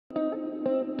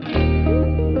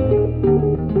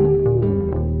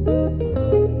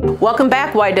Welcome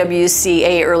back,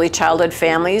 YWCA Early Childhood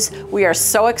families. We are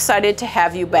so excited to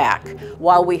have you back.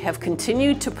 While we have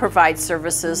continued to provide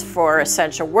services for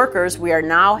essential workers, we are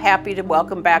now happy to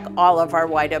welcome back all of our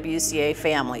YWCA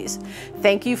families.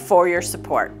 Thank you for your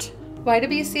support.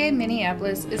 YWCA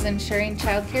Minneapolis is ensuring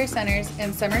child care centers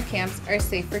and summer camps are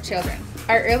safe for children.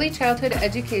 Our early childhood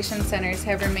education centers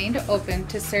have remained open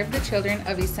to serve the children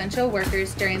of essential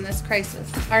workers during this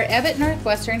crisis. Our Abbott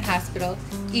Northwestern Hospital,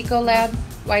 Ecolab,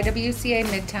 YWCA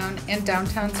Midtown, and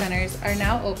Downtown centers are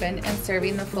now open and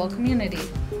serving the full community.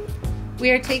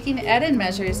 We are taking added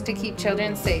measures to keep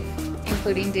children safe,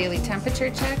 including daily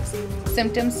temperature checks,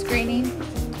 symptom screening,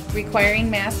 requiring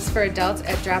masks for adults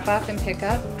at drop-off and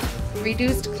pickup,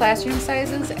 reduced classroom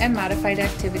sizes, and modified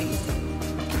activities.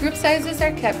 Group sizes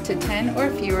are kept to 10 or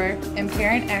fewer, and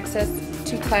parent access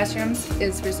to classrooms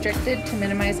is restricted to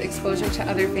minimize exposure to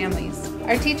other families.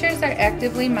 Our teachers are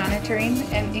actively monitoring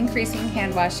and increasing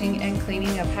hand washing and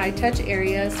cleaning of high-touch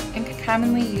areas and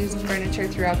commonly used furniture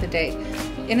throughout the day,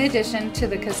 in addition to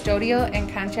the custodial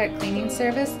and contract cleaning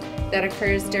service that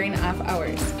occurs during off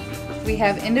hours. We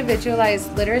have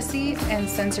individualized literacy and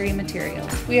sensory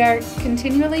materials. We are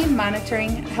continually monitoring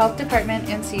Health Department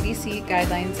and CDC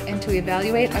guidelines and to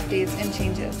evaluate updates and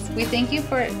changes. We thank you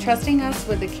for trusting us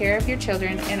with the care of your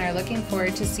children and are looking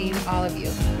forward to seeing all of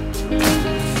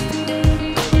you.